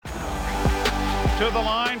to the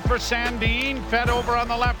line for Sandin. Fed over on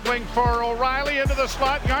the left wing for O'Reilly. Into the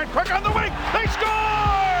slot. Yarn quick on the wing. They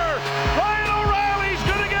score! Ryan O'Reilly's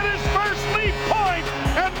going to get his first Leaf point.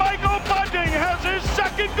 And Michael Bunting has his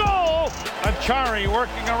second goal. Achari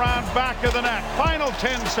working around back of the net. Final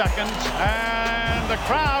 10 seconds. And the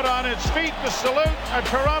crowd on its feet to salute a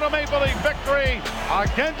Toronto Maple Leaf victory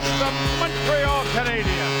against the Montreal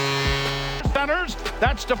Canadiens. Centers,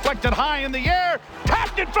 that's deflected high in the air,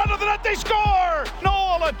 tapped in front of the net, they score!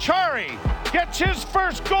 Noel Achari gets his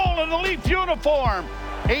first goal in the Leaf uniform.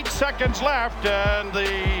 8 seconds left, and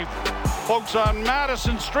the folks on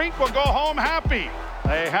Madison Street will go home happy.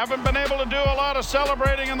 They haven't been able to do a lot of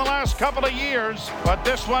celebrating in the last couple of years, but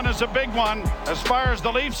this one is a big one as far as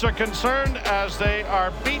the Leafs are concerned, as they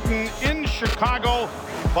are beaten in Chicago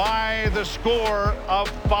by the score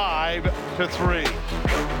of 5-3.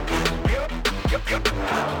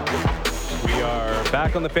 We are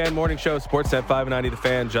back on the Fan Morning Show, Sportsnet 590 The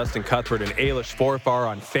Fan. Justin Cuthbert and Ailish Forfar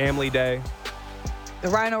on Family Day. The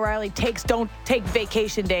Ryan O'Reilly don't take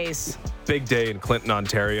vacation days. Big day in Clinton,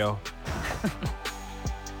 Ontario.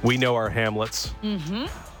 We know our Hamlets. Mm-hmm.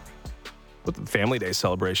 What's the Family Day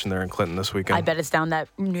celebration there in Clinton this weekend? I bet it's down that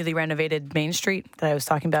newly renovated Main Street that I was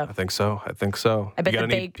talking about. I think so. I bet you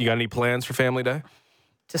got any plans for Family Day?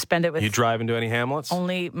 To spend it with... You drive into any Hamlets?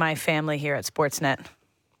 Only my family here at Sportsnet.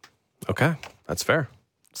 Okay, that's fair.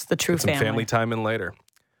 It's the true family. Some family time in later.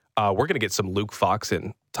 We're going to get some Luke Fox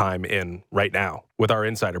time in right now with our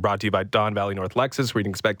Insider, brought to you by Don Valley North Lexus, where you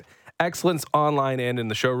can expect excellence online and in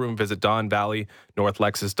the showroom. Visit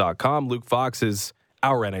DonValleyNorthLexus.com. Luke Fox is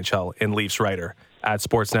our NHL and Leafs writer at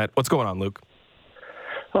Sportsnet. What's going on, Luke?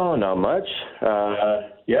 Oh, not much.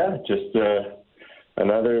 Just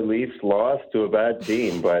another Leafs loss to a bad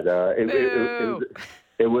team, but it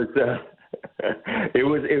was a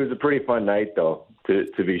pretty fun night though,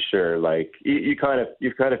 to be sure. Like you kind of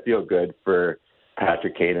feel good for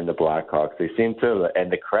Patrick Kane and the Blackhawks. They seem to,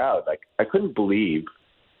 and the crowd, like I couldn't believe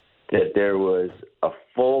that there was a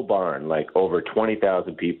full barn, like over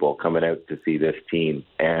 20,000 people coming out to see this team,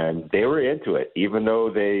 and they were into it, even though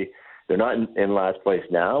they're not in last place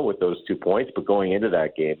now with those 2 points, but going into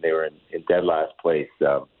that game, they were in dead last place.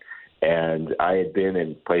 And I had been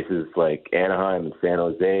in places like Anaheim and San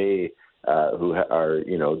Jose, who are,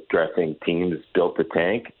 dressing teams built to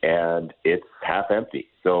tank, and it's half empty.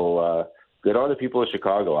 So good on the people of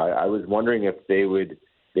Chicago. I was wondering if they would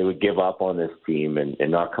give up on this team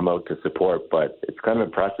and not come out to support, but it's kind of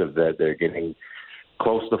impressive that they're getting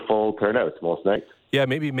close to full turnouts most nights. Yeah,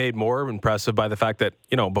 maybe made more impressive by the fact that,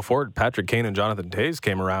 before Patrick Kane and Jonathan Toews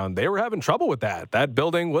came around, they were having trouble with that. That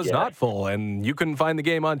building was not full, and you couldn't find the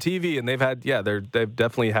game on TV, and they've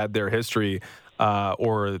definitely had their history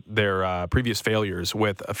or their previous failures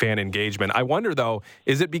with fan engagement. I wonder, though,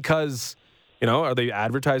 is it because, are they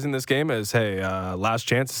advertising this game as, hey, last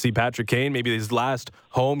chance to see Patrick Kane, maybe his last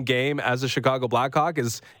home game as a Chicago Blackhawk?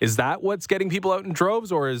 Is that what's getting people out in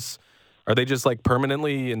droves, or are they just like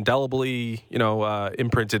permanently, indelibly,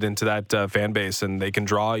 imprinted into that fan base, and they can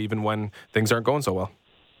draw even when things aren't going so well?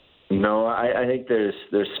 No, I think there's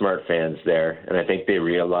smart fans there, and I think they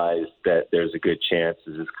realize that there's a good chance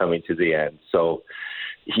this is coming to the end. So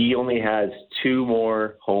he only has 2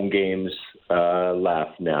 more home games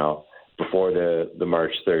left now before the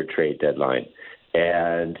March 3rd trade deadline.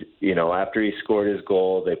 And after he scored his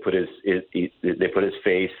goal, they put his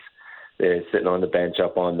face. They're sitting on the bench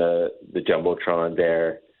up on the Jumbotron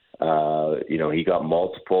there. He got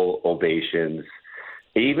multiple ovations.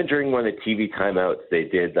 Even during one of the TV timeouts, they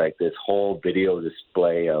did like this whole video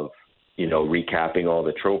display of, recapping all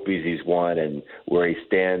the trophies he's won and where he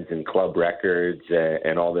stands in club records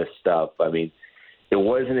and all this stuff. I mean, it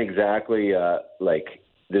wasn't exactly like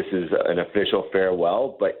this is an official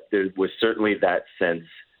farewell, but there was certainly that sense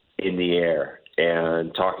in the air.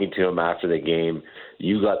 And talking to him after the game,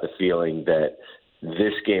 you got the feeling that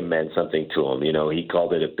this game meant something to him. He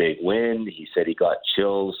called it a big win. He said he got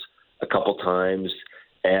chills a couple times.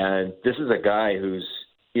 And this is a guy who's,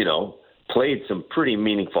 played some pretty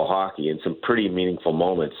meaningful hockey in some pretty meaningful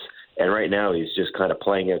moments. And right now he's just kind of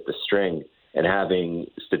playing out the string and having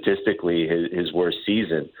statistically his worst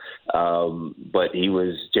season. But he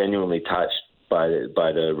was genuinely touched by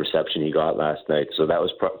the reception he got last night. So that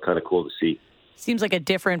was kind of cool to see. Seems like a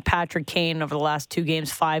different Patrick Kane over the last 2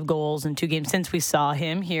 games, 5 goals in 2 games since we saw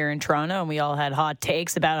him here in Toronto, and we all had hot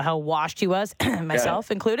takes about how washed he was, myself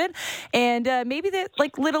included. And maybe that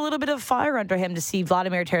lit a little bit of fire under him to see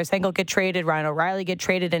Vladimir Tarasenko get traded, Ryan O'Reilly get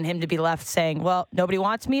traded, and him to be left saying, "Well, nobody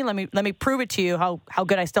wants me. Let me prove it to you how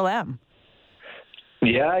good I still am."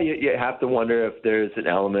 Yeah, you have to wonder if there's an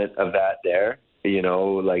element of that there.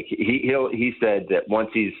 Like he said that once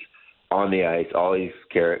he's on the ice, all he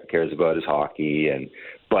cares about is hockey.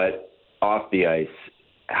 But off the ice,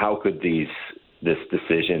 how could this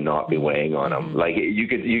decision not be weighing on him? Like you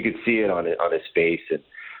could see it on his face. And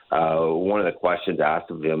one of the questions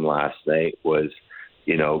asked of him last night was,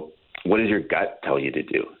 what does your gut tell you to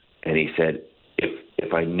do? And he said,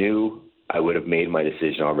 if I knew, I would have made my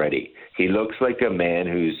decision already. He looks like a man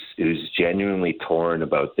who's genuinely torn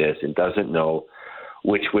about this and doesn't know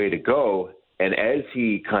which way to go. And as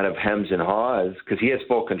he kind of hems and haws, because he has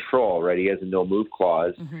full control, right? He has a no-move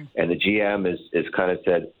clause, and the GM is kind of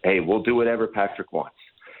said, hey, we'll do whatever Patrick wants.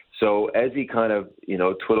 So as he kind of,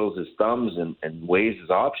 twiddles his thumbs and weighs his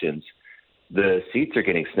options, the seats are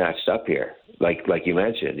getting snatched up here. Like you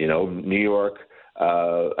mentioned, New York,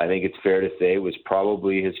 I think it's fair to say, was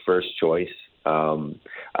probably his first choice. In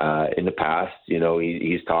the past,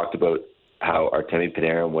 he's talked about how Artemi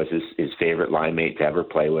Panarin was his favorite line mate to ever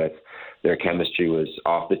play with. Their chemistry was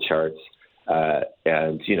off the charts.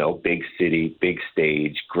 And, big city, big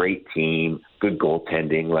stage, great team, good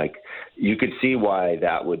goaltending. Like, you could see why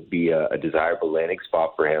that would be a desirable landing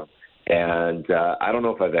spot for him. And I don't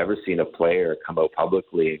know if I've ever seen a player come out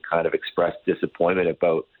publicly and kind of express disappointment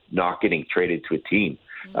about not getting traded to a team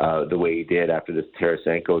the way he did after this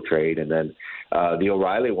Tarasenko trade. And then the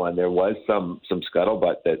O'Reilly one, there was some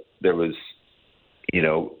scuttlebutt that there was,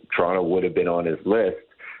 Toronto would have been on his list.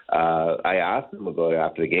 I asked him about it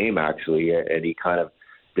after the game, actually, and he kind of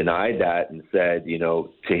denied that and said, to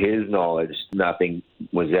his knowledge, nothing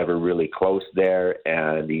was ever really close there.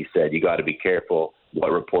 And he said, you got to be careful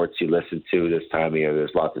what reports you listen to this time of year.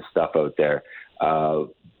 There's lots of stuff out there.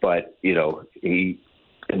 But, he's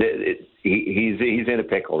in a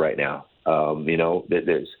pickle right now.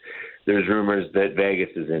 There's rumors that Vegas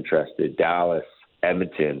is interested, Dallas,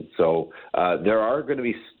 Edmonton. So there are going to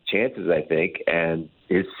be chances, I think, and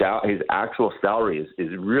his actual salary is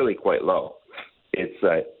really quite low. It's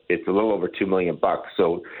a little over $2 million.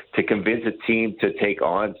 So to convince a team to take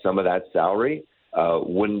on some of that salary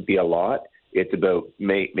wouldn't be a lot. It's about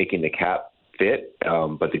making the cap fit.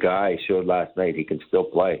 But the guy showed last night he can still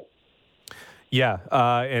play. Yeah,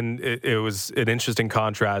 and it was an interesting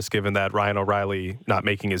contrast given that Ryan O'Reilly not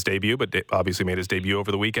making his debut, but obviously made his debut over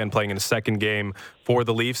the weekend, playing in a second game for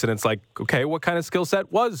the Leafs. And it's like, okay, what kind of skill set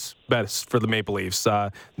was best for the Maple Leafs?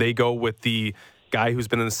 They go with the guy who's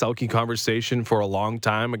been in the Selke conversation for a long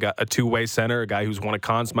time, a two-way center, a guy who's won a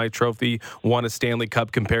Conn Smythe Trophy, won a Stanley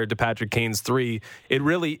Cup compared to Patrick Kane's 3. It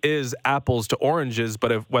really is apples to oranges,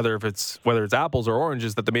 but whether it's apples or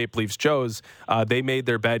oranges that the Maple Leafs chose, they made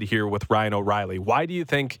their bed here with Ryan O'Reilly. Why do you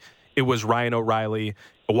think it was Ryan O'Reilly?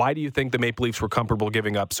 Why do you think the Maple Leafs were comfortable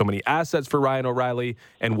giving up so many assets for Ryan O'Reilly?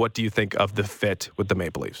 And what do you think of the fit with the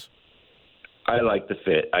Maple Leafs? I like the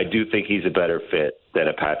fit. I do think he's a better fit than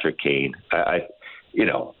a Patrick Kane.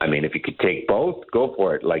 If you could take both, go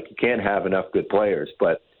for it. Like, you can't have enough good players,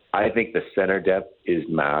 but I think the center depth is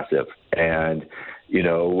massive. And,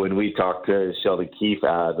 when we talked to Sheldon Keefe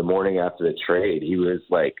the morning after the trade, he was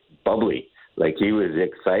like bubbly. Like, he was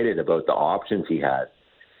excited about the options he had.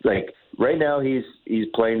 Like, right now he's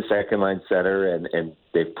playing second line center and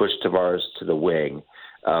they've pushed Tavares to the wing,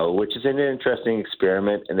 which is an interesting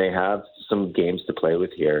experiment, and they have some games to play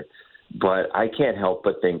with here. But I can't help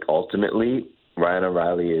but think ultimately Ryan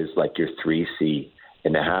O'Reilly is like your 3C,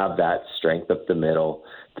 and to have that strength up the middle,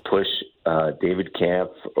 to push David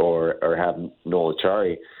Kampf or have Noel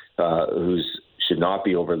Acciari, who should not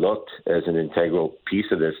be overlooked as an integral piece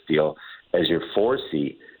of this deal, as your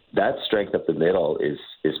 4C, that strength up the middle is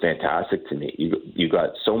fantastic to me. You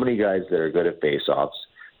got so many guys that are good at faceoffs.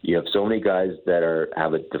 You have so many guys that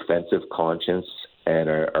have a defensive conscience and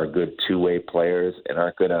are good two-way players and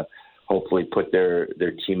aren't going to hopefully put their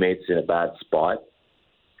teammates in a bad spot.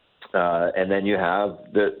 And then you have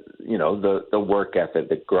the work ethic,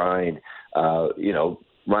 the grind.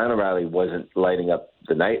 Ryan O'Reilly wasn't lighting up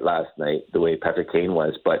the night last night the way Patrick Kane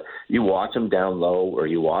was, but you watch him down low or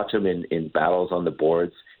you watch him in battles on the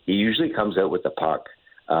boards, he usually comes out with the puck.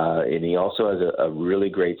 And he also has a really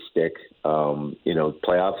great stick.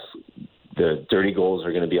 Playoffs, the dirty goals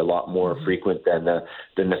are going to be a lot more frequent than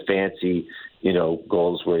the fancy,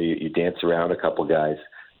 goals where you dance around a couple guys.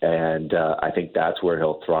 And I think that's where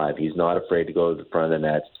he'll thrive. He's not afraid to go to the front of the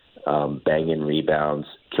net, bang in rebounds,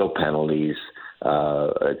 kill penalties.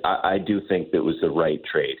 I do think that was the right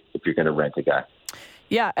trade if you're going to rent a guy.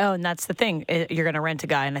 Yeah, and that's the thing. You're going to rent a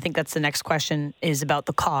guy, and I think that's the next question is about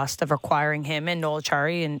the cost of acquiring him and Noel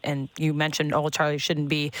Acciari, and you mentioned Noel Acciari shouldn't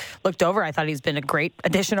be looked over. I thought he's been a great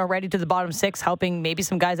addition already to the bottom six, helping maybe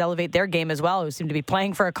some guys elevate their game as well, who seem to be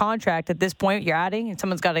playing for a contract at this point. You're adding, and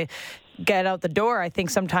someone's got to get out the door, I think,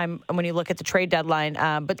 sometime when you look at the trade deadline.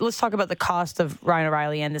 But let's talk about the cost of Ryan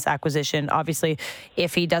O'Reilly and this acquisition. Obviously,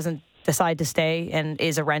 if he doesn't decide to stay and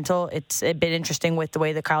is a rental, it's been interesting with the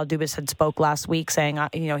way that Kyle Dubas had spoke last week, saying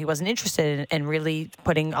he wasn't interested in really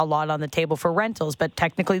putting a lot on the table for rentals, but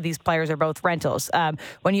technically these players are both rentals.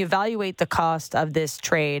 When you evaluate the cost of this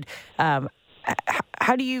trade,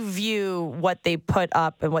 how do you view what they put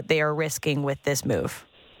up and what they are risking with this move?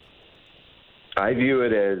 I view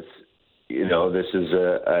it as, this is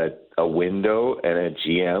a window and a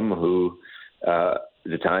GM who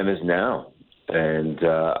the time is now. And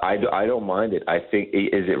I don't mind it. I think,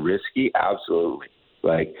 is it risky? Absolutely.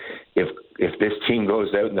 Like, if this team goes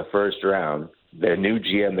out in the first round, the new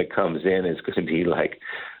GM that comes in is going to be like,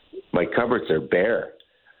 my cupboards are bare.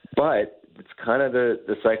 But it's kind of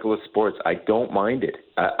the cycle of sports. I don't mind it.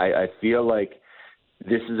 I feel like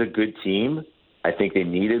this is a good team. I think they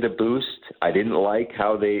needed a boost. I didn't like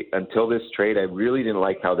how until this trade, I really didn't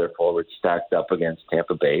like how their forwards stacked up against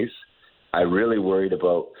Tampa Bay's. I really worried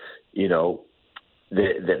about,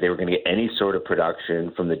 that they were going to get any sort of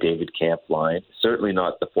production from the David Camp line. Certainly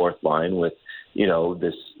not the fourth line with,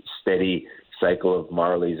 this steady cycle of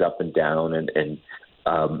Marley's up and down. And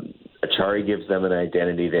Acciari gives them an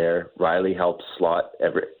identity there. O'Reilly helps slot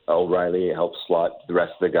the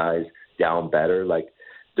rest of the guys down better. Like,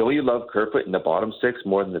 don't you love Kerfoot in the bottom six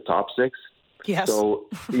more than the top six? Yes. So,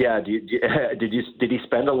 yeah, did he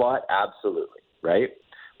spend a lot? Absolutely, right?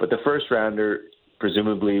 But the first rounder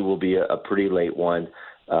presumably will be a pretty late one.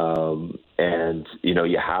 And,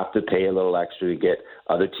 you have to pay a little extra to get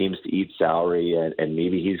other teams to eat salary. And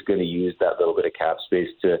maybe he's going to use that little bit of cap space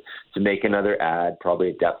to make another ad, probably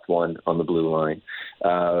a depth one on the blue line.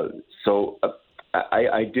 So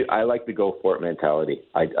I like the go for it mentality.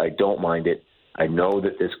 I don't mind it. I know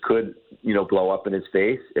that this could, blow up in his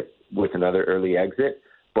face with another early exit,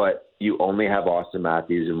 but you only have Austin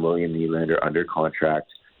Matthews and William Nylander under contract,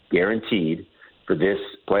 guaranteed, for this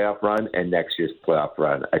playoff run and next year's playoff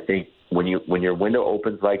run. I think when your window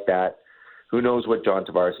opens like that, who knows what John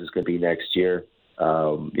Tavares is going to be next year?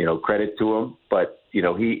 Credit to him, but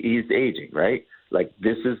he's aging, right? Like,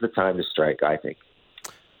 this is the time to strike, I think.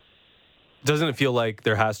 Doesn't it feel like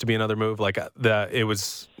there has to be another move? Like the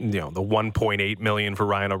 $1.8 million for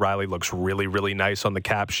Ryan O'Reilly looks really, really nice on the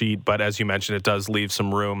cap sheet, but as you mentioned, it does leave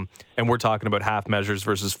some room. And we're talking about half measures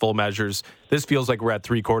versus full measures. This feels like we're at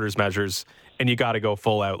 3/4 measures, and you got to go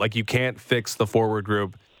full out. Like, you can't fix the forward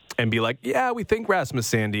group and be like, yeah, we think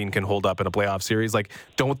Rasmus Sandin can hold up in a playoff series. Like,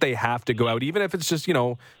 don't they have to go out, even if it's just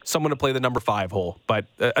someone to play the number 5 hole? But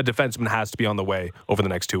a defenseman has to be on the way over the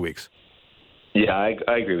next 2 weeks. Yeah,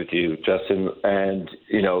 I agree with you, Justin. And,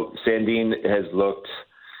 Sandin has looked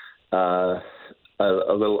a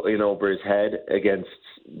little over his head against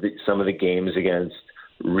some of the games against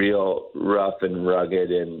real rough and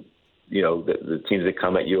rugged and, the teams that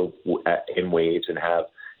come at you in waves and have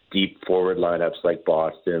deep forward lineups like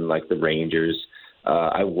Boston, like the Rangers.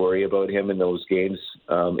 I worry about him in those games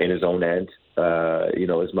in his own end.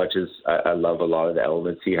 As much as I love a lot of the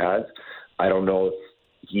elements he has, I don't know if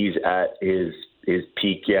he's at his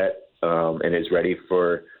peak yet and is ready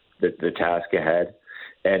for the task ahead.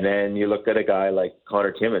 And then you look at a guy like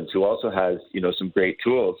Connor Timmins, who also has, some great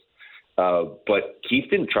tools. But Keith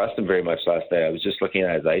didn't trust him very much last night. I was just looking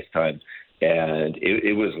at his ice time, and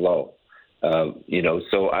it was low.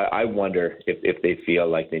 So I wonder if they feel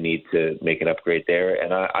like they need to make an upgrade there.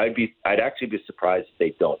 And I'd actually be surprised if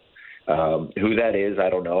they don't. Who that is, I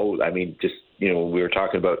don't know. I mean, just, we were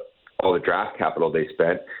talking about all the draft capital they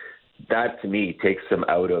spent. That, to me, takes them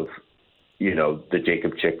out of, the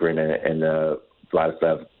Jacob Chychrun and the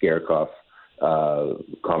Vladislav Garakov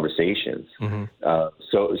conversations. Mm-hmm.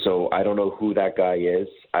 So I don't know who that guy is.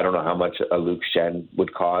 I don't know how much a Luke Shen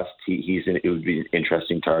would cost. It would be an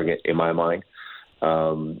interesting target in my mind.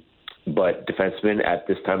 But defensemen at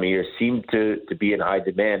this time of year seem to be in high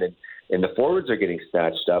demand, and the forwards are getting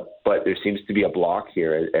snatched up. But there seems to be a block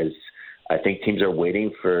here as I think teams are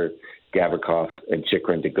waiting for Gavrikov and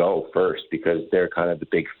Chychrun to go first because they're kind of the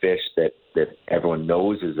big fish that everyone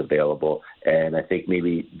knows is available. And I think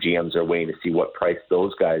maybe GMs are waiting to see what price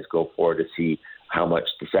those guys go for to see how much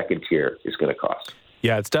the second tier is going to cost.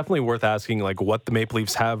 Yeah, it's definitely worth asking, what the Maple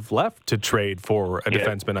Leafs have left to trade for a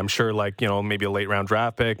defenseman. I'm sure, maybe a late-round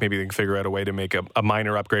draft pick. Maybe they can figure out a way to make a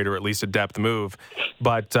minor upgrade or at least a depth move.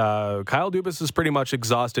 But Kyle Dubas has pretty much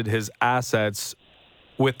exhausted his assets.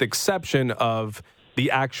 with the exception of the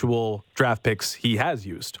actual draft picks he has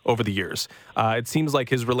used over the years. It seems like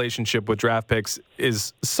his relationship with draft picks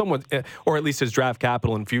is somewhat, or at least his draft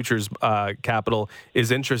capital and futures capital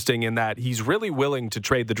is interesting in that he's really willing to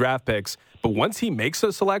trade the draft picks, but once he makes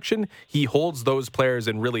a selection, he holds those players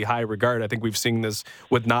in really high regard. I think we've seen this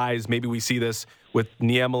with Nyes. Maybe we see this with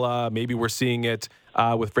Niemela. Maybe we're seeing it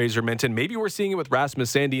with Fraser Minton. Maybe we're seeing it with Rasmus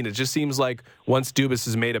Sandin. It just seems like once Dubas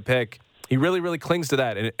has made a pick, he really, really clings to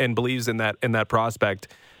that and believes in that prospect.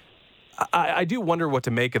 I do wonder what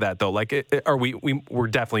to make of that, though. Like, we're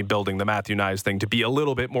definitely building the Matthew Nyes thing to be a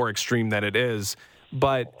little bit more extreme than it is.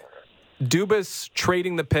 But Dubas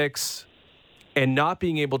trading the picks and not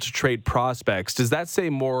being able to trade prospects, does that say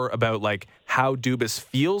more about like how Dubas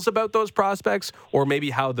feels about those prospects, or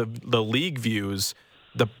maybe how the league views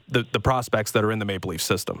the prospects that are in the Maple Leaf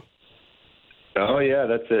system? Oh yeah,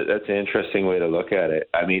 that's an interesting way to look at it.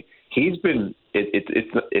 I mean, he's been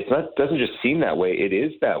it's not doesn't just seem that way. It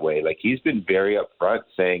is that way. Like, he's been very upfront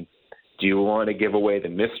saying, do you want to give away the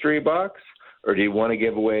mystery box, or do you want to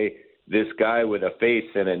give away this guy with a face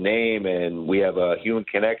and a name, and we have a human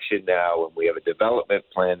connection now, and we have a development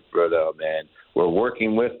plan for them, and we're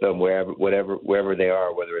working with them wherever they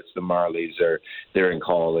are, whether it's the Marlies or they're in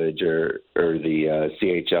college or the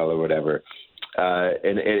CHL or whatever.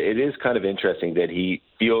 And it is kind of interesting that he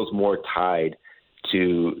feels more tied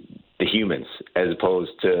to the humans as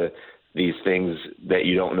opposed to these things that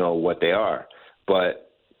you don't know what they are. But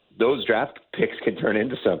those draft picks can turn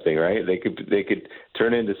into something, right? They could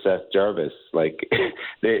turn into Seth Jarvis. Like,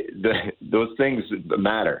 those things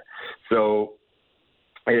matter. So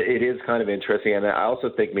it is kind of interesting. And I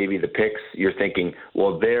also think maybe the picks, you're thinking,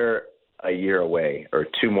 well, they're a year away or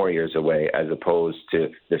 2 more years away, as opposed to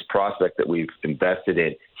this prospect that we've invested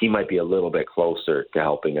in. He might be a little bit closer to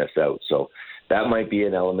helping us out. So that might be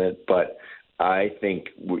an element, but I think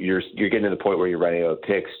you're getting to the point where you're running out of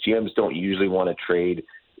picks. GMs don't usually want to trade,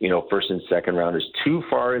 first and second rounders too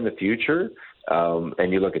far in the future.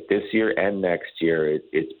 And you look at this year and next year,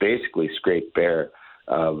 it's basically scraped bare.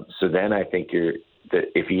 So then I think that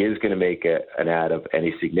if he is going to make an ad of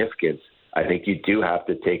any significance, I think you do have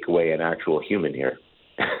to take away an actual human here.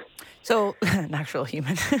 So, an actual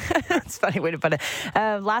human. That's a funny way to put it.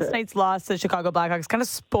 Last night's loss to the Chicago Blackhawks kind of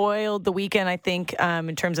spoiled the weekend, I think,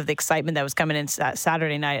 in terms of the excitement that was coming in.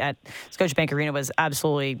 Saturday night at Scotiabank Arena was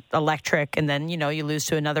absolutely electric. And then, you lose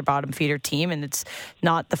to another bottom feeder team, and it's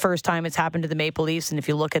not the first time it's happened to the Maple Leafs. And if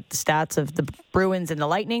you look at the stats of the Bruins and the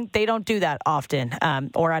Lightning, they don't do that often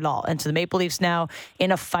or at all. And so the Maple Leafs now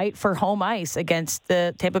in a fight for home ice against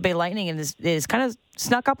the Tampa Bay Lightning, and is kind of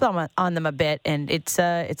snuck up on them a bit, and it's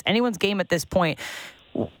anyone's game at this point.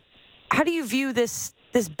 How do you view this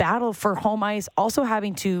battle for home ice, also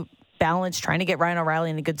having to balance trying to get Ryan O'Reilly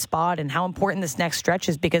in a good spot, and how important this next stretch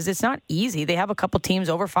is, because it's not easy. They have a couple teams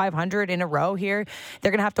over 500 in a row here.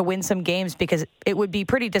 They're going to have to win some games, because it would be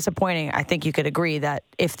pretty disappointing. I think you could agree that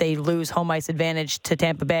if they lose home ice advantage to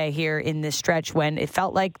Tampa Bay here in this stretch, when it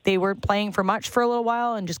felt like they were playing for much for a little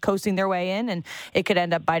while and just coasting their way in, and it could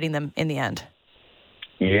end up biting them in the end.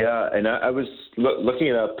 Yeah, and I was looking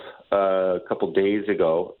it up a couple days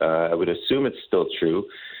ago. I would assume it's still true.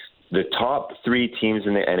 The top 3 teams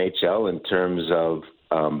in the NHL in terms of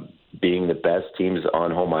being the best teams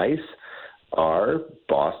on home ice are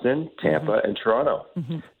Boston, Tampa, and Toronto.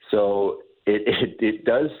 Mm-hmm. So it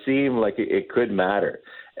does seem like it could matter,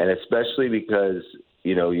 and especially because,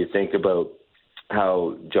 you think about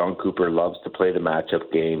how John Cooper loves to play the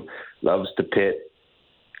matchup game, loves to pit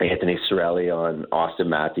Anthony Cirelli on Austin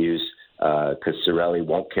Matthews, because Cirelli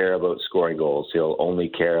won't care about scoring goals. He'll only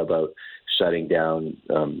care about shutting down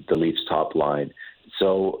the Leafs' top line.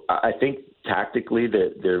 So I think tactically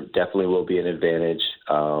that there definitely will be an advantage.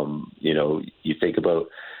 You think about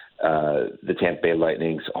the Tampa Bay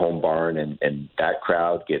Lightning's home barn, and that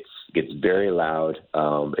crowd gets very loud.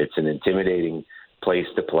 It's an intimidating place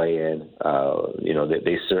to play in.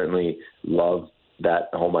 They certainly love that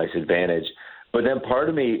home ice advantage. But then part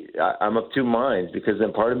of me, I'm of 2 minds, because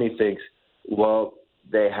then part of me thinks, well,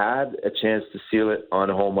 they had a chance to seal it on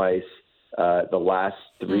home ice the last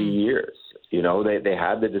 3 years. They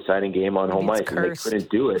had the deciding game on home ice, and they couldn't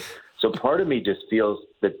do it. So part of me just feels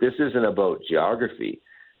that this isn't about geography.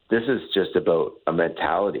 This is just about a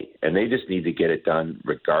mentality, and they just need to get it done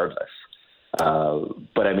regardless.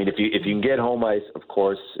 But, I mean, if you can get home ice, of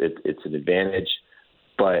course, it's an advantage.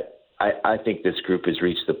 But I think this group has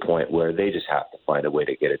reached the point where they just have to find a way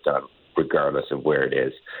to get it done, regardless of where it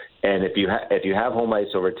is. And if you have home ice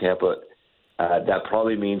over Tampa, that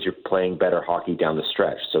probably means you're playing better hockey down the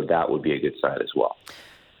stretch. So that would be a good sign as well.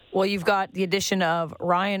 Well, you've got the addition of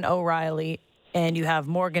Ryan O'Reilly and you have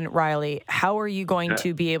Morgan Riley. How are you going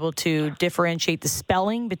to be able to differentiate the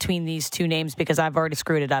spelling between these two names? Because I've already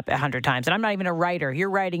screwed it up 100 times, and I'm not even a writer. You're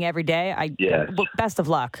writing every day. Best of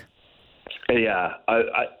luck. Yeah,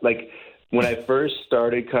 I like when I first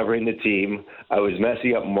started covering the team, I was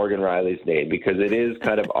messing up Morgan Riley's name because it is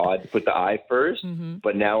kind of odd to put the I first. Mm-hmm.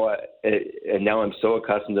 But now, now I'm so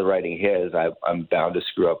accustomed to writing his, I'm bound to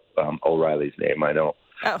screw up O'Reilly's name. I know.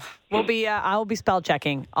 Oh, I'll be spell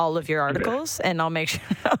checking all of your articles, and I'll make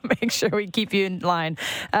sure we keep you in line.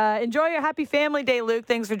 Enjoy your happy family day, Luke.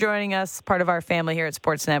 Thanks for joining us, part of our family here at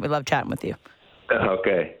Sportsnet. We love chatting with you.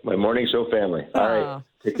 Okay, my morning show family. All right,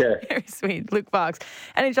 take care. Very sweet. Luke Fox,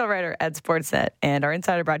 NHL writer at Sportsnet, and our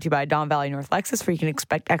insider brought to you by Don Valley North Lexus, where you can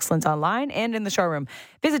expect excellence online and in the showroom.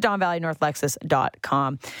 Visit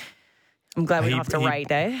DonValleyNorthLexus.com. I'm glad we don't have to write,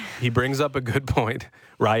 eh? He brings up a good point.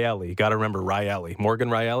 Riley. Got to remember Riley. Morgan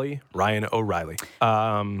Riley, Ryan O'Reilly.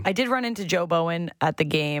 I did run into Joe Bowen at the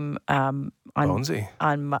game on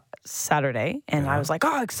Saturday, and I was like,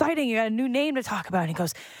 oh, exciting. You got a new name to talk about. And he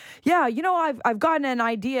goes, yeah, I've gotten an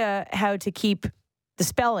idea how to keep the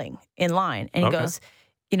spelling in line. And he goes,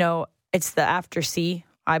 it's the after C,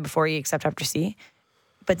 I before E except after C.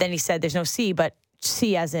 But then he said there's no C, but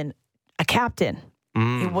C as in a captain.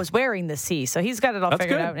 He was wearing the C, so he's got it all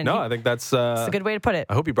figured out. And I think that's a good way to put it.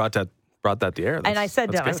 I hope he brought that to air. And I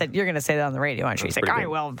said to him, I said, you're going to say that on the radio, aren't you? He's like, I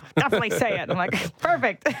will definitely say it. I'm like,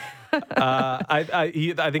 perfect.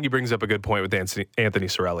 I think he brings up a good point with Anthony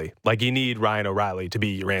Cirelli. Like, you need Ryan O'Reilly to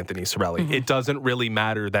be your Anthony Cirelli. Mm-hmm. It doesn't really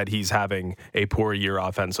matter that he's having a poor year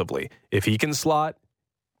offensively. If he can slot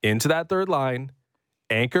into that third line,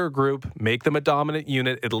 anchor a group, make them a dominant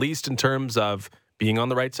unit, at least in terms of being on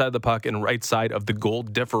the right side of the puck and right side of the goal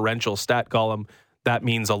differential stat column, that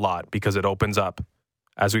means a lot because it opens up,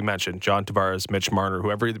 as we mentioned, John Tavares, Mitch Marner,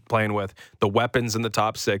 whoever you're playing with, the weapons in the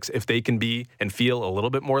top six, if they can be and feel a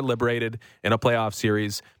little bit more liberated in a playoff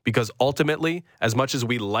series, because ultimately, as much as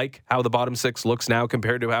we like how the bottom six looks now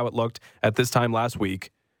compared to how it looked at this time last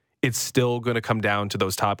week, it's still going to come down to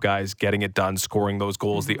those top guys getting it done, scoring those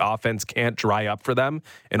goals. The offense can't dry up for them,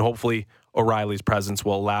 and hopefully O'Reilly's presence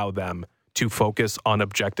will allow them to focus on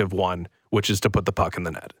objective one, which is to put the puck in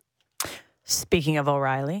the net. Speaking of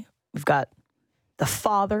O'Reilly, we've got the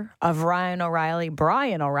father of Ryan O'Reilly,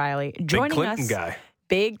 Brian O'Reilly, joining Big Clinton us. Guy.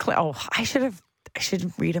 I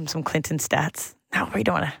should read him some Clinton stats. No, we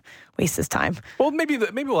don't want to waste his time. Well, maybe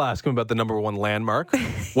we'll ask him about the number one landmark,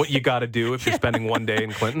 what you got to do if you're spending one day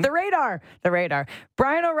in Clinton. The radar.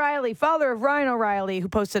 Brian O'Reilly, father of Ryan O'Reilly, who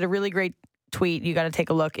posted a really great tweet. You got to take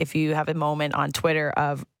a look if you have a moment on Twitter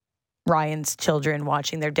of Ryan's children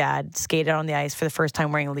watching their dad skate out on the ice for the first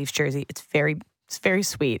time wearing a Leafs jersey. It's very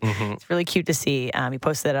sweet. Mm-hmm. It's really cute to see. He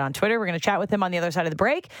posted it on Twitter. We're going to chat with him on the other side of the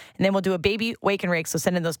break, and then we'll do a baby wake and rake. So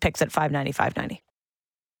send in those pics at 590.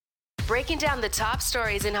 Breaking down the top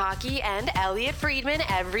stories in hockey and Elliot Friedman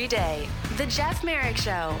every day. The Jeff Merrick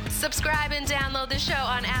Show. Subscribe and download the show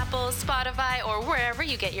on Apple, Spotify, or wherever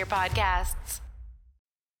you get your podcasts.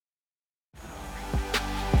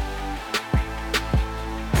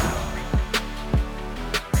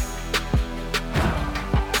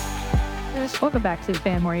 Welcome back to the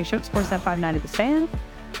Fan Morning Show, Sportsnet 590 The Fan.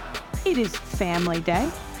 It is Family Day,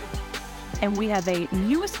 and we have a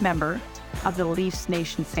newest member of the Leafs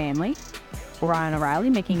Nation family, Ryan O'Reilly,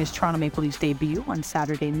 making his Toronto Maple Leafs debut on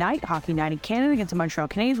Saturday night, Hockey Night in Canada against the Montreal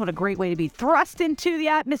Canadiens. What a great way to be thrust into the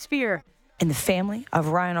atmosphere. And the family of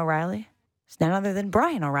Ryan O'Reilly is none other than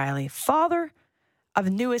Brian O'Reilly, father of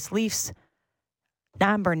the newest Leafs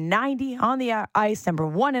number 90 on the ice, number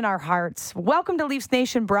 1 in our hearts. Welcome to Leafs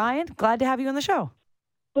Nation, Brian. Glad to have you on the show.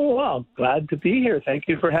 Oh, wow. Glad to be here. Thank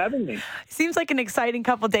you for having me. Seems like an exciting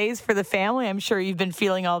couple days for the family. I'm sure you've been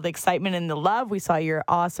feeling all the excitement and the love. We saw your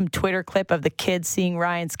awesome Twitter clip of the kids seeing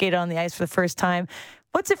Ryan skate on the ice for the first time.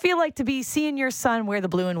 What's it feel like to be seeing your son wear the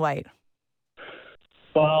blue and white?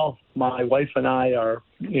 Well, my wife and I are,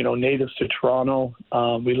 natives to Toronto.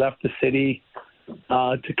 We left the city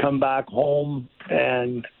to come back home,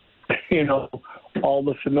 and all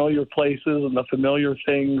the familiar places and the familiar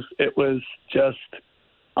things. It was just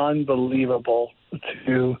unbelievable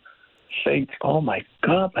to think, oh my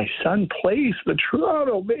God, my son plays the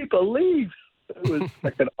Toronto Maple Leafs. It was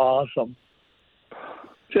freaking awesome.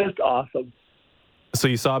 Just awesome. So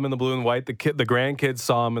you saw him in the blue and white. The grandkids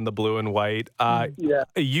saw him in the blue and white. Yeah.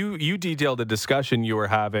 You detailed a discussion you were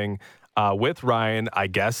having with Ryan, I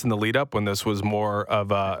guess, in the lead up when this was more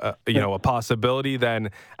of a possibility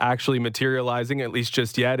than actually materializing, at least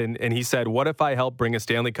just yet. And he said, "What if I help bring a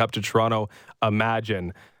Stanley Cup to Toronto?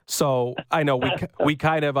 Imagine." So I know we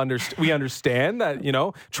kind of understand that,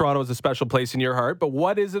 Toronto is a special place in your heart, but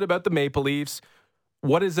what is it about the Maple Leafs?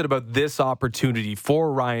 What is it about this opportunity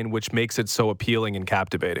for Ryan which makes it so appealing and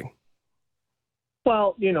captivating?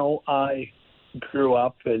 Well, I grew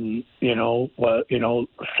up and,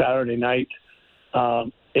 Saturday night,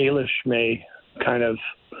 Ailish may kind of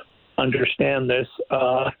understand this.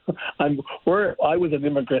 I was an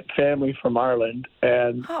immigrant family from Ireland,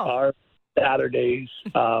 and our Saturdays,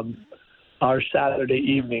 our Saturday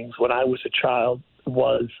evenings when I was a child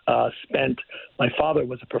was spent. My father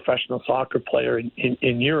was a professional soccer player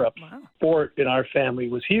in Europe. Wow. Sport in our family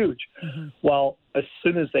was huge. Mm-hmm. Well, as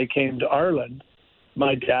soon as they came to Ireland,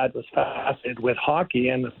 my dad was fascinated with hockey,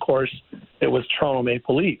 and of course, it was Toronto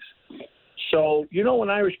Maple Leafs. So, when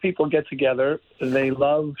Irish people get together, they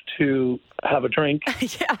love to have a drink,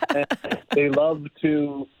 and they love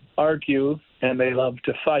to argue, and they love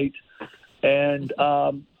to fight. And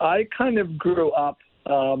I kind of grew up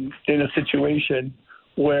in a situation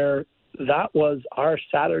where that was our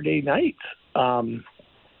Saturday night. And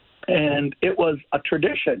it was a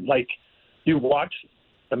tradition. Like, you watch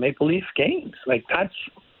the Maple Leaf games. Like,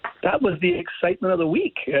 that was the excitement of the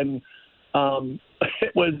week. And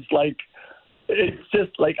it was like, it's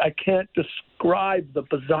just like, I can't describe the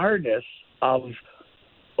bizarreness of,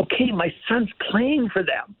 okay, my son's playing for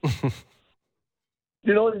them.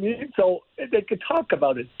 You know what I mean? So they could talk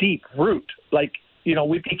about a deep root. Like,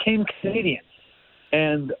 we became Canadians.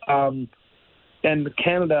 And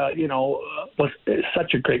Canada, was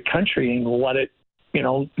such a great country and what it,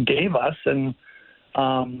 gave us. And,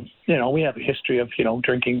 we have a history of,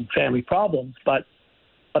 drinking family problems. But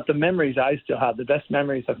the memories I still have, the best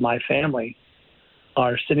memories of my family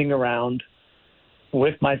are sitting around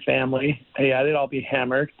with my family. Yeah, they'd all be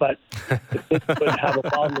hammered, but they would have a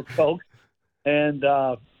bottle of Coke and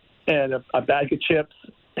a bag of chips.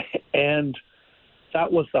 And that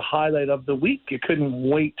was the highlight of the week. You couldn't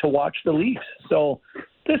wait to watch the Leafs. So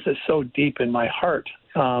this is so deep in my heart.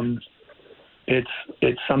 It's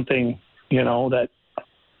something, that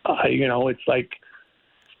it's like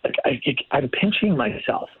I'm pinching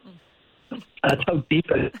myself. That's how deep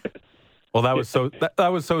it is. Well, that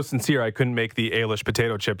was so sincere. I couldn't make the Ailish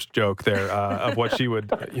potato chips joke there of what she would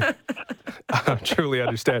truly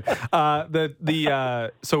understand.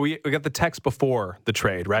 So we got the text before the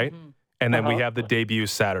trade, right? Mm-hmm. And then we have the debut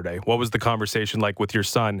Saturday. What was the conversation like with your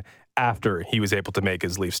son after he was able to make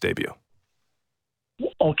his Leafs debut?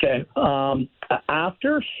 Okay,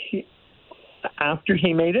 after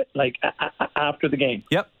he made it, like after the game.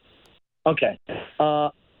 Yep. Okay.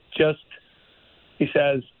 He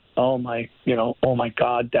says, oh my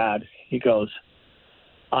God, Dad. He goes,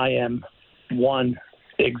 I am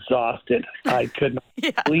exhausted. I could not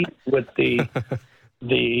sleep with the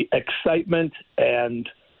excitement and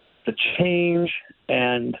the change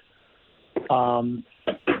and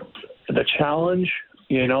the challenge.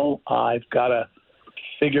 I've got to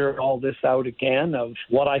figure all this out again of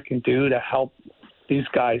what I can do to help these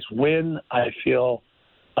guys win. I feel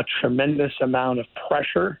a tremendous amount of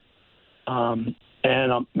pressure. And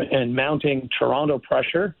mounting Toronto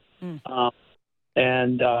pressure.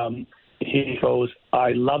 And he goes,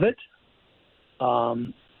 I love it.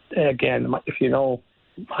 Again, if you know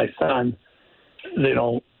my son,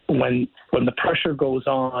 when the pressure goes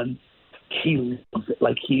on, he loves it.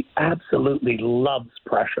 Like, he absolutely loves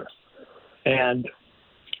pressure. And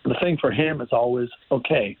the thing for him is always,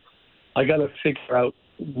 okay, I got to figure out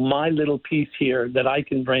my little piece here that I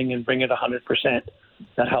can bring it 100%.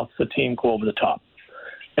 That helps the team go over the top.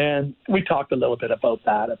 And we talked a little bit about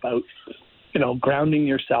that, about, grounding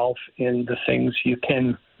yourself in the things you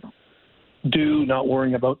can do, not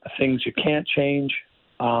worrying about the things you can't change,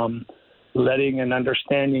 letting and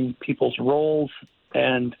understanding people's roles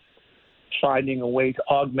and finding a way to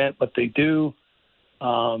augment what they do.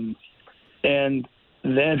 And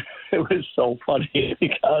then it was so funny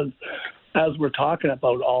because as we're talking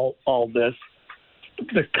about all this,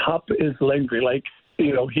 the cup is lingering. Like,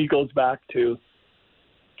 he goes back to,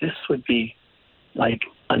 this would be like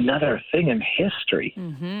another thing in history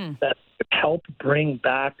that would help bring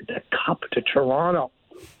back the cup to Toronto.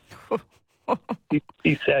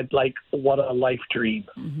 he said, like, what a life dream.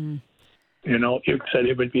 Mm-hmm. He said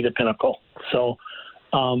it would be the pinnacle. So,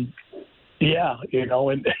 and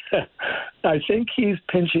I think he's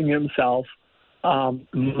pinching himself.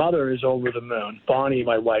 Mother is over the moon. Bonnie,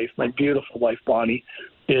 my wife, my beautiful wife, Bonnie,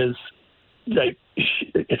 is like,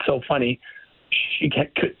 it's so funny. She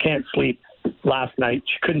can't sleep last night.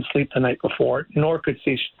 She couldn't sleep the night before, nor could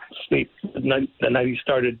she sleep the night he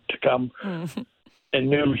started to come and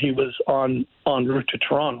knew he was en route to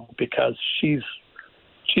Toronto because she's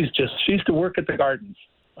she used to work at the Gardens.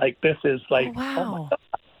 Like, this is like, oh, wow.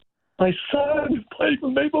 my son played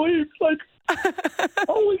with Maple Leafs. Like,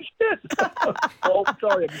 holy shit. Oh,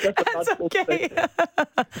 sorry. That's okay.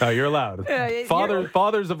 No, you're allowed.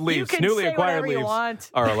 Fathers of Leafs, newly acquired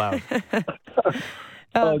Leafs, are allowed.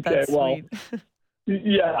 Okay, that's well, sweet.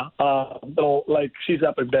 yeah. Though, like, she's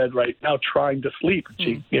up in bed right now trying to sleep.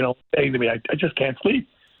 She, saying to me, I just can't sleep.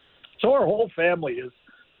 So our whole family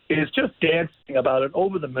is just dancing about it,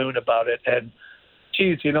 over the moon about it. And,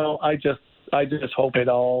 geez, I just hope it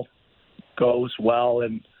all goes well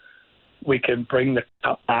and we can bring the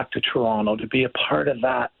cup back to Toronto. To be a part of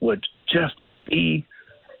that would just be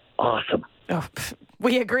awesome. Oh,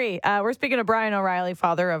 we agree. We're speaking to Brian O'Reilly,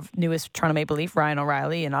 father of newest Toronto Maple Leaf, Ryan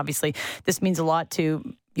O'Reilly. And obviously this means a lot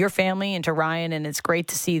to your family and to Ryan, and it's great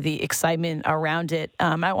to see the excitement around it.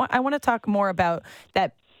 I want to talk more about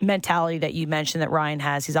that mentality that you mentioned that Ryan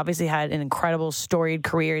has. He's obviously had an incredible storied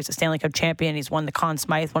career. He's a Stanley Cup champion. He's won the Conn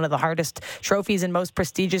Smythe, one of the hardest trophies and most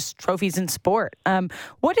prestigious trophies in sport.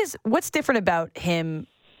 What's different about him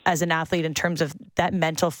as an athlete in terms of that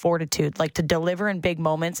mental fortitude, like to deliver in big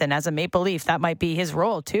moments? And as a Maple Leaf, that might be his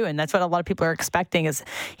role too. And that's what a lot of people are expecting, is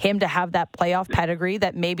him to have that playoff pedigree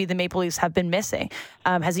that maybe the Maple Leafs have been missing.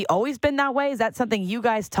 Has he always been that way? Is that something you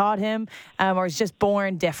guys taught him, or is just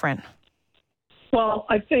born different? Well,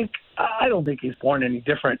 I don't think he's born any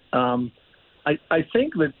different. I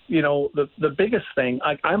think that, the biggest thing,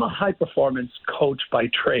 I'm a high-performance coach by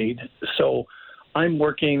trade, so I'm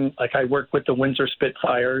working, I work with the Windsor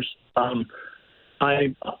Spitfires. I'm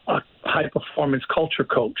a high-performance culture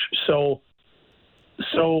coach. So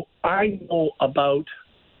I know about,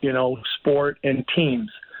 sport and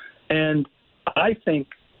teams. And I think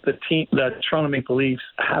the Toronto Maple Leafs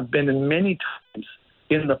have been in many times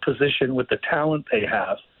in the position with the talent they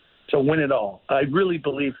have to win it all. I really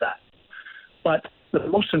believe that. But the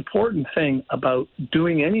most important thing about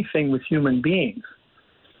doing anything with human beings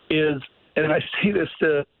is, and I say this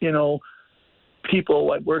to,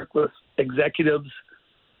 people I work with, executives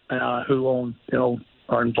who own,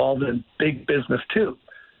 are involved in big business too.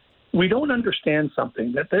 We don't understand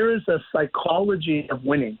something, that there is a psychology of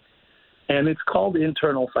winning, and it's called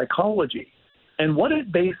internal psychology. And what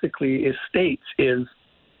it basically states is,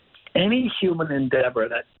 any human endeavor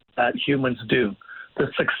that humans do, the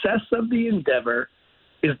success of the endeavor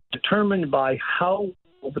is determined by how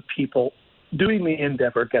the people doing the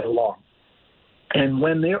endeavor get along. And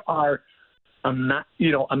when there are,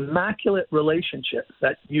 immaculate relationships,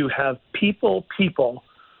 that you have people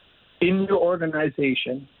in your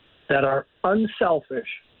organization that are unselfish,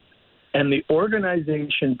 and the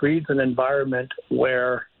organization breeds an environment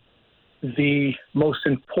where the most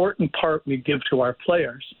important part we give to our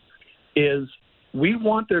players is we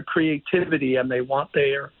want their creativity and they want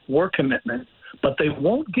their work commitment, but they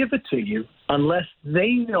won't give it to you unless they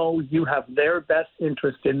know you have their best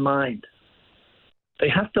interest in mind. They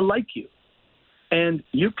have to like you. And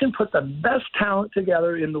you can put the best talent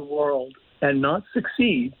together in the world and not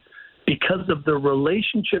succeed because of the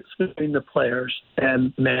relationships between the players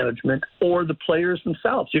and management, or the players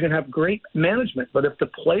themselves. You can have great management, but if the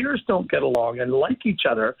players don't get along and like each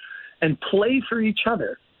other and play for each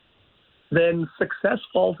other, then success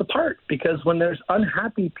falls apart. Because when there's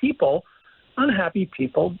unhappy people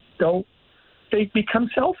they become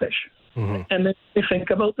selfish. Mm-hmm. And then they think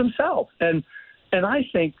about themselves. And I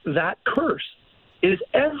think that curse is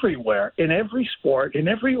everywhere, in every sport, in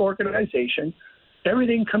every organization.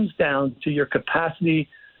 Everything comes down to your capacity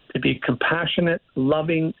to be compassionate,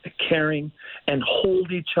 loving, caring, and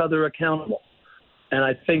hold each other accountable. And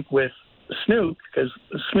I think with Snook, because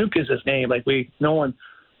Snook is his name, when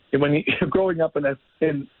you're growing up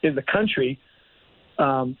in the country,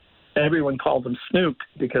 everyone called him Snook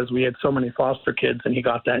because we had so many foster kids and he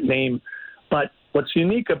got that name. But what's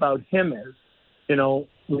unique about him is,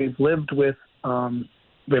 we've lived with,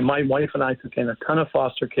 my wife and I took in a ton of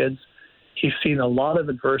foster kids. He's seen a lot of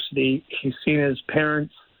adversity. He's seen his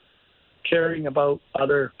parents caring about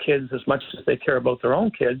other kids as much as they care about their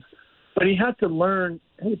own kids. But he had to learn,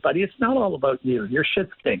 hey, buddy, it's not all about you. Your shit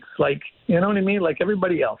stinks. You know what I mean? Like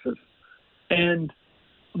everybody else's. And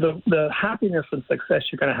the happiness and success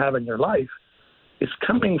you're going to have in your life is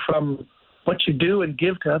coming from what you do and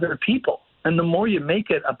give to other people. And the more you make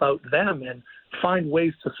it about them and find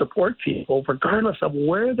ways to support people, regardless of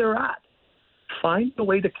where they're at, find a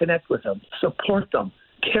way to connect with them, support them,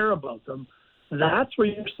 care about them. That's where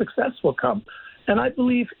your success will come. And I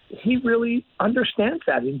believe he really understands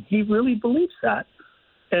that, and he really believes that.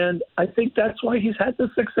 And I think that's why he's had the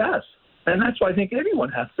success. And that's why I think anyone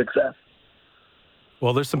has success.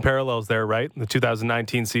 Well, there's some parallels there, right? The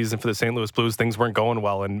 2019 season for the St. Louis Blues, things weren't going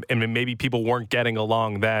well, and maybe people weren't getting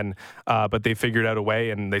along then, but they figured out a way,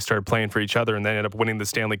 and they started playing for each other, and they ended up winning the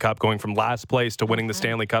Stanley Cup, going from last place to winning the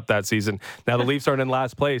Stanley Cup that season. Now, the Leafs aren't in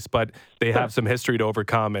last place, but they have some history to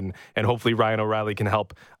overcome, and hopefully Ryan O'Reilly can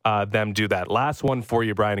help them do that. Last one for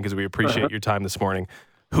you, Brian, because we appreciate your time this morning.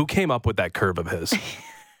 Who came up with that curve of his?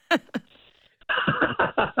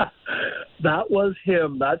 That was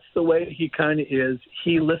him. That's the way he kind of is.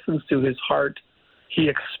 He listens to his heart. He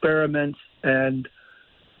experiments, and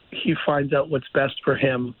he finds out what's best for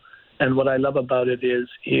him. And what I love about it is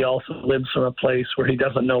he also lives from a place where he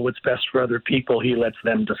doesn't know what's best for other people. He lets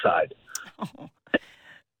them decide.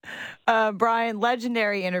 Brian,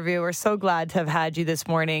 legendary interview. We're so glad to have had you this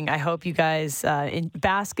morning. I hope you guys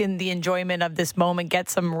bask in the enjoyment of this moment, get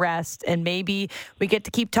some rest, and maybe we get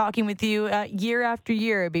to keep talking with you year after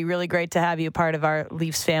year. It'd be really great to have you part of our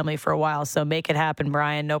Leafs family for a while. So make it happen,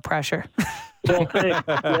 Brian. No pressure. Well, thanks.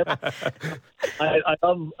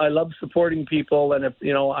 I love supporting people, and if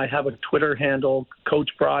I have a Twitter handle, Coach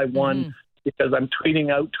Bry1, because I'm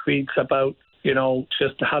tweeting out tweets about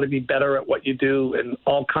just how to be better at what you do and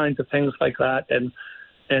all kinds of things like that. And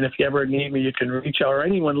if you ever need me, you can reach out, or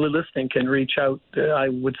anyone listening can reach out. I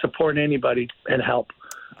would support anybody and help.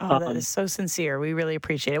 Oh, that is so sincere. We really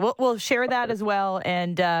appreciate it. We'll share that as well,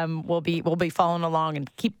 and we'll be following along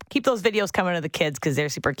and keep those videos coming to the kids because they're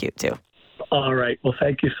super cute too. All right. Well,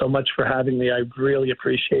 thank you so much for having me. I really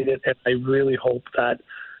appreciate it, and I really hope that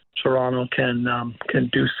Toronto can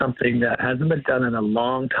do something that hasn't been done in a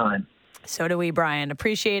long time. So do we, Brian.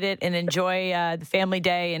 Appreciate it and enjoy the family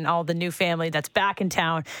day and all the new family that's back in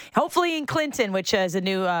town. Hopefully in Clinton, which is a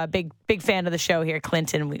new big fan of the show here,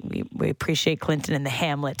 Clinton. We appreciate Clinton and the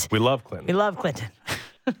Hamlet. We love Clinton. We love Clinton.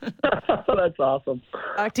 That's awesome.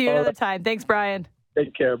 Talk to you another time. Thanks, Brian.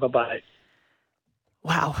 Take care. Bye-bye.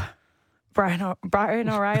 Wow. Brian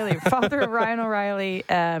O'Reilly, father of Ryan O'Reilly.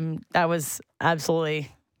 That was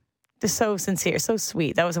absolutely... just so sincere, so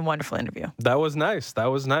sweet. That was a wonderful interview. That was nice.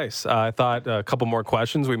 I thought a couple more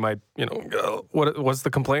questions. We might, what was the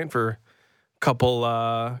complaint for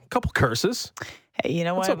a couple curses? Hey, you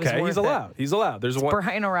know what? It's okay. He's allowed. There's one.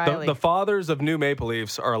 Brian O'Reilly. The fathers of new Maple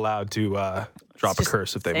Leafs are allowed to drop a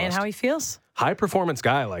curse if they must. And how he feels. High performance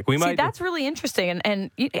guy. See, that's really interesting. And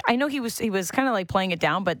I know he was kind of like playing it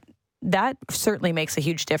down, but that certainly makes a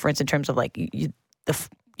huge difference in terms of like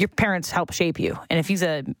your parents help shape you. And if he's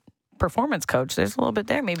a performance coach, there's a little bit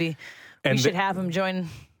there. Maybe we should have him join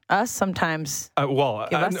us sometimes.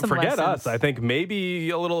 Forget us. I think maybe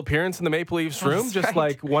a little appearance in the Maple Leafs room. That's just right.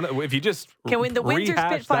 like one. If you just when the Windsor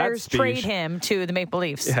Spitfires speech, trade him to the Maple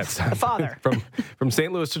Leafs, yes, father from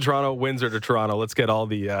St. Louis to Toronto, Windsor to Toronto. Let's get all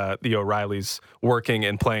the O'Reillys working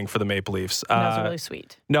and playing for the Maple Leafs. That was really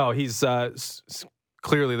sweet. No, he's.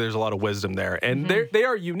 Clearly, there's a lot of wisdom there, and they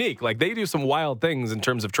are unique. Like they do some wild things in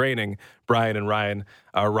terms of training. Brian and Ryan.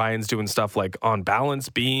 Ryan's doing stuff like on balance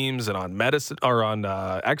beams and on medicine or on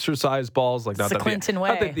exercise balls. Like it's the Clinton way.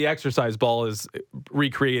 Not that the exercise ball is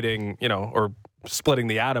recreating, or splitting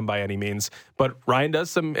the atom by any means. But Ryan does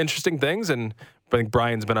some interesting things, and I think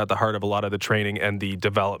Brian's been at the heart of a lot of the training and the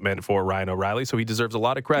development for Ryan O'Reilly. So he deserves a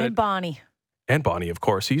lot of credit. And Bonnie, of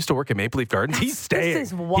course. He used to work at Maple Leaf Gardens. He's staying. This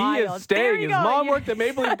is wild. He is staying. His mom worked at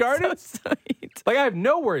Maple Leaf Gardens. So sweet. Like, I have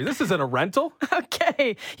no worries. This isn't a rental.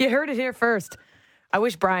 Okay. You heard it here first. I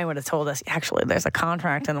wish Brian would have told us, actually, there's a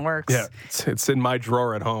contract in the works. Yeah, it's in my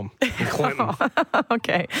drawer at home in Clinton.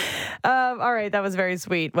 Okay. All right. That was very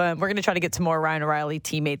sweet. We're going to try to get some more Ryan O'Reilly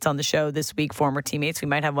teammates on the show this week, former teammates. We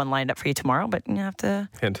might have one lined up for you tomorrow, but you have to...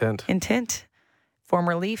 Hint.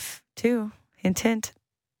 Former Leaf, too. Hint.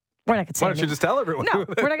 We're not going to say Why don't you just tell everyone? No,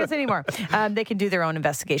 we're not going to say anymore. They can do their own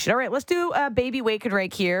investigation. All right, let's do baby wake and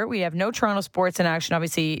rake here. We have no Toronto sports in action.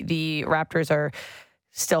 Obviously, the Raptors are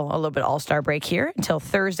still a little bit all-star break here until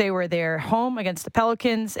Thursday, where they're home against the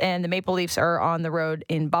Pelicans, and the Maple Leafs are on the road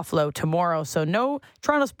in Buffalo tomorrow. So no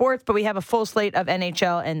Toronto sports, but we have a full slate of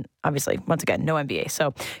NHL and obviously, once again, no NBA.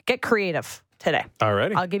 So get creative today. All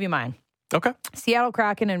righty. I'll give you mine. Okay. Seattle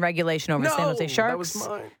Kraken in regulation over the San Jose Sharks. That was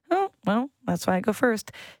mine. Oh, well, that's why I go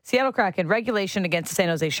first. Seattle Kraken, regulation against the San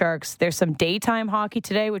Jose Sharks. There's some daytime hockey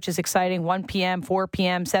today, which is exciting. 1 p.m., 4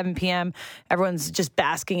 p.m., 7 p.m. Everyone's just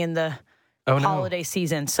basking in the holiday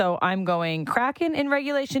season. So I'm going Kraken in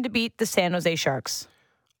regulation to beat the San Jose Sharks.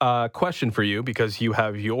 Question for you, because you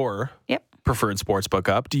have your preferred sports book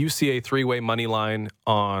up. Do you see a three-way money line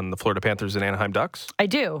on the Florida Panthers and Anaheim Ducks? I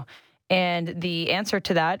do. And the answer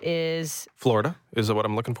to that is... Florida is what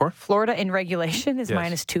I'm looking for. Florida in regulation is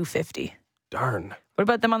minus 250. Darn. What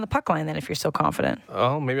about them on the puck line then, if you're so confident?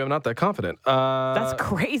 Oh, maybe I'm not that confident. That's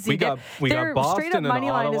crazy. We got Boston straight up money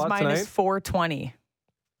and line Ottawa is minus tonight. 420.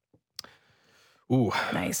 Ooh.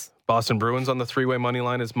 Nice. Boston Bruins on the three-way money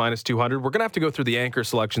line is minus 200. We're going to have to go through the anchor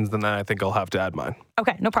selections, then I think I'll have to add mine.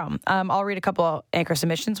 Okay, no problem. I'll read a couple of anchor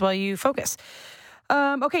submissions while you focus.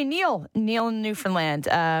 Okay, Neil in Newfoundland.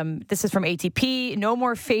 This is from ATP. No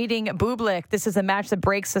more fading Bublik. This is a match that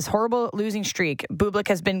breaks this horrible losing streak. Bublik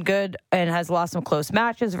has been good and has lost some close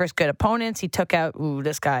matches versus good opponents. He took out,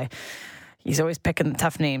 this guy. He's always picking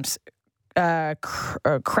tough names.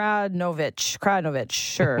 Kradnovic,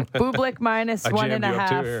 sure. Bublik minus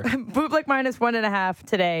 1.5. Bublik minus 1.5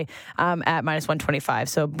 today at minus 125.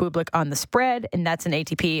 So Bublik on the spread, and that's an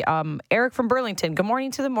ATP. Eric from Burlington. Good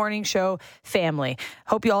morning to the morning show family.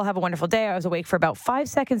 Hope you all have a wonderful day. I was awake for about 5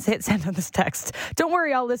 seconds to hit send on this text. Don't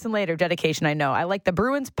worry, I'll listen later. Dedication, I know. I like the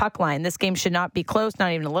Bruins puck line. This game should not be close,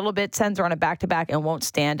 not even a little bit. Sens are on a back-to-back and won't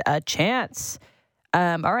stand a chance.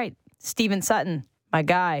 All right, Steven Sutton, my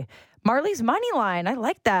guy. Marley's money line. I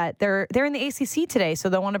like that. They're in the ACC today, so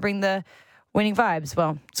they'll want to bring the winning vibes.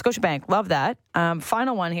 Well, Scotiabank, love that.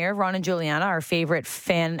 Final one here. Ron and Juliana, our favorite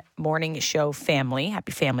fan morning show family.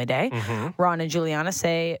 Happy Family Day. Mm-hmm. Ron and Juliana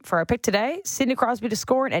say, for our pick today, Sidney Crosby to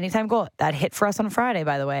score an anytime goal. That hit for us on Friday,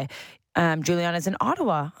 by the way. Juliana's in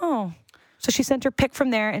Ottawa. Oh, so she sent her pick from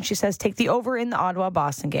there, and she says, take the over in the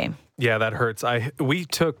Ottawa-Boston game. Yeah, that hurts. We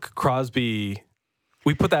took Crosby...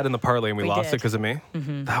 We put that in the parlay and we lost it because of me.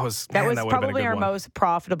 Mm-hmm. That was probably our most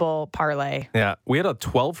profitable parlay. Yeah. We had a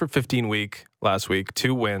 12 for 15 week last week,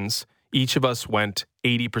 2 wins. Each of us went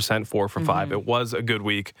 80% 4 for 5. It was a good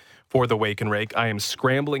week for the Wake and Rake. I am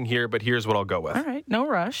scrambling here, but here's what I'll go with. All right. No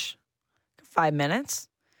rush. 5 minutes.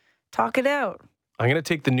 Talk it out. I'm going to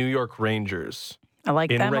take the New York Rangers. I like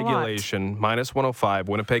them in regulation, minus 105.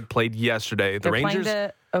 Winnipeg played yesterday. The Rangers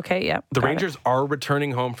The Rangers are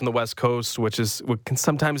returning home from the West Coast, which can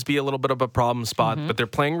sometimes be a little bit of a problem spot, but they're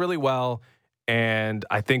playing really well. And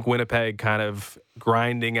I think Winnipeg kind of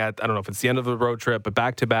grinding I don't know if it's the end of the road trip, but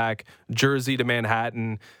back-to-back, Jersey to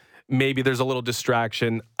Manhattan. Maybe there's a little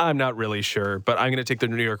distraction. I'm not really sure, but I'm going to take the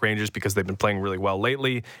New York Rangers because they've been playing really well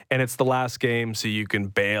lately. And it's the last game, so you can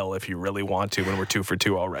bail if you really want to when we're 2 for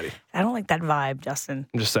 2 already. I don't like that vibe, Justin.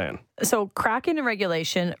 I'm just saying. So Kraken in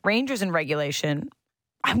regulation, Rangers in regulation.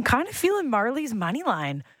 I'm kind of feeling Marley's money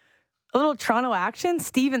line. A little Toronto action.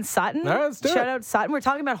 Steven Sutton. All right, let's do it. Shout out Sutton. We're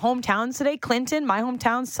talking about hometowns today. Clinton, my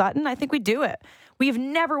hometown, Sutton. I think we do it. We've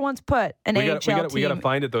never once put an AHL team. We got to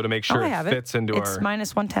find it, though, to make sure it fits into our... It's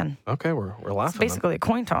minus 110. Okay, we're laughing. It's basically a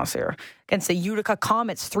coin toss here. Against the Utica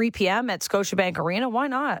Comets, 3 p.m. at Scotiabank Arena. Why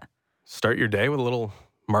not? Start your day with a little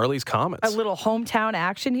Marley's Comets. A little hometown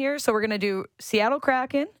action here. So we're going to do Seattle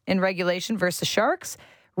Kraken in regulation versus the Sharks,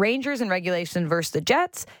 Rangers in regulation versus the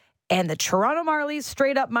Jets, and the Toronto Marlies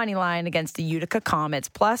straight up money line against the Utica Comets,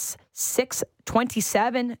 plus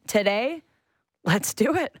 627 today. Let's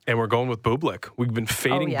do it. And we're going with Bublik. We've been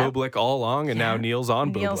fading Bublik all along, and now Neil's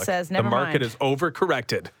on Bublik. Neil says, never mind. The market mind. is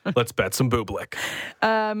overcorrected. Let's bet some Bublik.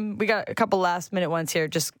 We got a couple last minute ones here.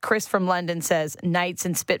 Just Chris from London says, Knights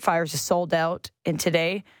and Spitfires is sold out. And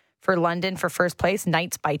today, for London, for first place,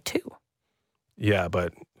 Knights by 2. Yeah,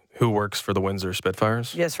 but who works for the Windsor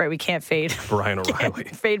Spitfires? Yes, right. We can't fade. Brian O'Reilly.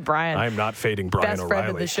 Fade Brian. I'm not fading Brian Best O'Reilly. friend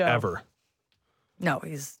of the show. Ever. No,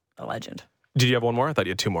 he's a legend. Did you have one more? I thought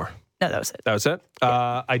you had 2 more. No, that was it. That was it?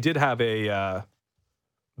 Yeah. I did have a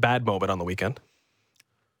bad moment on the weekend.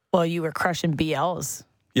 Well, you were crushing BLs.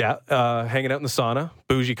 Yeah, hanging out in the sauna.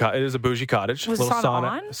 It is a bougie cottage. Was little sauna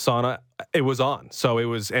on? Sauna. It was on. So it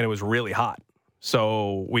was really hot.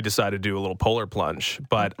 So we decided to do a little polar plunge.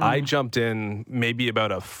 But I jumped in maybe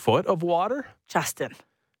about a foot of water. Justin.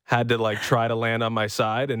 Had to try to land on my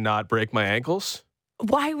side and not break my ankles.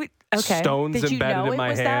 Why would... Okay. Stones Did you embedded know in my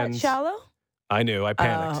it was hands. That shallow? I knew. I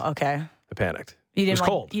panicked. Oh, okay. I panicked. You didn't it was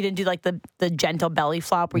cold. You didn't do the gentle belly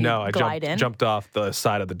flop where you glide in? I jumped off the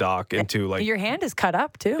side of the dock into Your hand is cut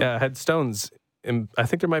up too. Yeah, I had stones. I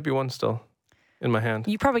think there might be one still in my hand.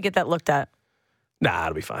 You probably get that looked at. Nah,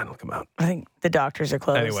 it'll be fine. It'll come out. I think the doctors are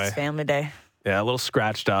closed. Anyway. It's family day. Yeah, a little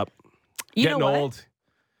scratched up. Getting old.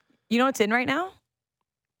 You know what's in right now?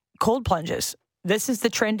 Cold plunges. This is the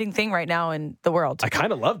trending thing right now in the world. I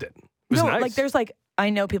kind of loved it. It was nice. There's I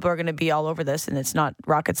know people are going to be all over this and it's not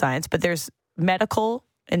rocket science, but there's medical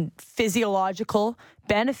and physiological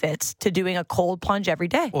benefits to doing a cold plunge every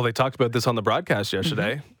day. Well, they talked about this on the broadcast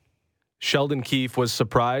yesterday. Mm-hmm. Sheldon Keefe was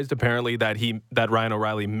surprised, apparently, that Ryan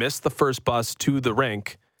O'Reilly missed the first bus to the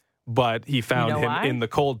rink, but he found him in the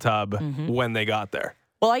cold tub when they got there.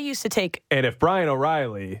 Well, I used to take... And if Brian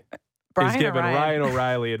O'Reilly Brian is giving or Ryan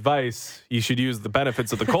O'Reilly advice, you should use the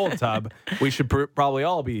benefits of the cold tub. We should probably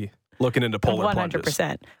all be looking into polar 100%. plunges.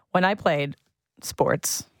 When I played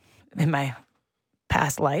sports in my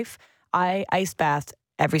past life, I ice bathed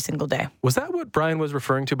every single day. Was that what Brian was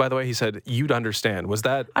referring to, by the way? He said, you'd understand. Was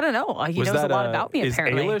that... I don't know. He knows a lot about me,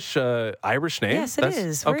 apparently. Is Ailish Irish name? Yes, it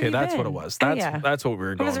is. Where Okay, have you that's been? what it was. Oh, That's what we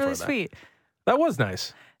were It going was for. really there. sweet. That was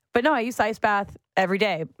nice. But no, I used to ice bath every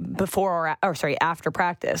day before after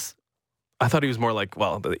practice. I thought he was more like,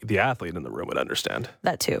 well, the athlete in the room would understand.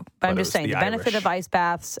 That too. But I'm But it just was saying the benefit Irish. of ice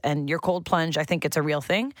baths and your cold plunge, I think it's a real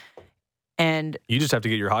thing. And You just have to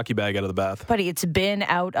get your hockey bag out of the bath. buddy, it's been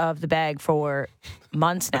out of the bag for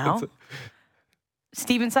months now.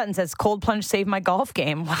 Steven Sutton says, cold plunge saved my golf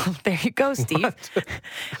game. Well, there you go, Steve.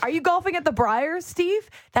 Are you golfing at the Briars, Steve?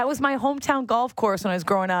 That was my hometown golf course when I was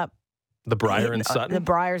growing up. The Briar and Sutton? The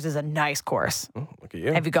Briars is a nice course. Oh, look at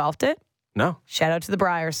you. Have you golfed it? No. Shout out to the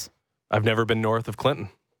Briars. I've never been north of Clinton.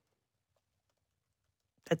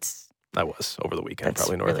 That was over the weekend, That's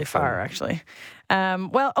probably north really of far, Clinton. actually.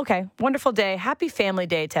 Well, okay. Wonderful day. Happy Family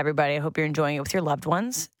Day to everybody. I hope you're enjoying it with your loved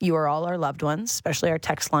ones. You are all our loved ones, especially our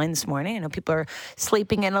text line this morning. I know people are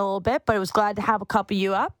sleeping in a little bit, but I was glad to have a couple of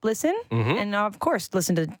you up, listen, and of course,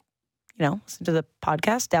 listen to the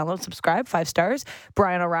podcast, download, subscribe, 5 stars.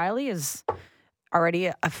 Brian O'Reilly is already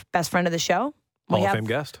a best friend of the show. Hall of Fame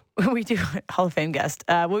guest. We do. Hall of Fame guest.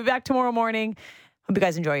 We'll be back tomorrow morning. Hope you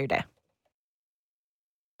guys enjoy your day.